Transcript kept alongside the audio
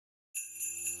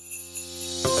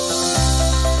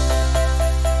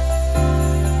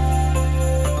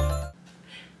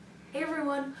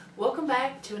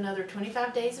to another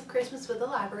 25 Days of Christmas with the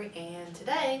library, and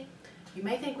today you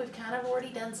may think we've kind of already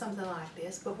done something like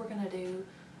this, but we're going to do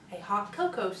a hot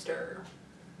cocoa stir.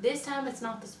 This time it's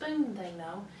not the spoon thing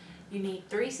though. You need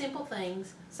 3 simple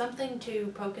things, something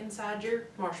to poke inside your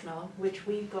marshmallow, which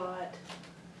we've got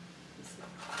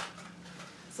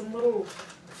some little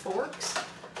forks.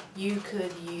 You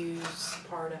could use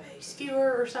part of a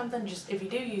skewer or something. Just if you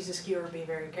do use a skewer, be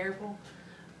very careful.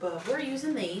 But we're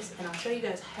using these, and I'll show you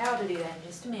guys how to do that in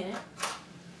just a minute.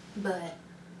 But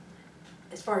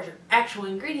as far as your actual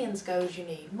ingredients goes, you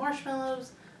need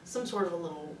marshmallows, some sort of a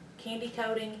little candy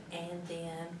coating, and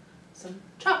then some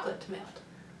chocolate to melt.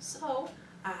 So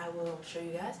I will show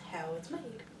you guys how it's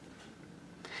made.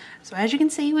 So as you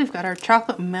can see, we've got our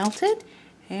chocolate melted,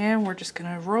 and we're just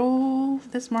gonna roll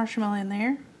this marshmallow in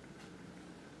there.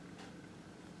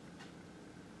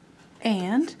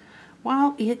 And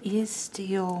while it is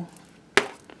still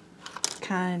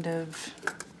kind of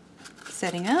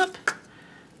setting up,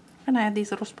 I'm gonna add these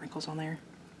little sprinkles on there.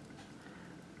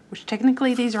 Which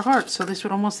technically these are hearts, so this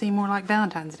would almost seem more like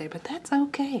Valentine's Day, but that's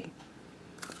okay.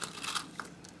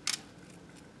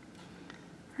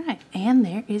 Right, and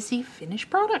there is the finished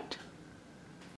product.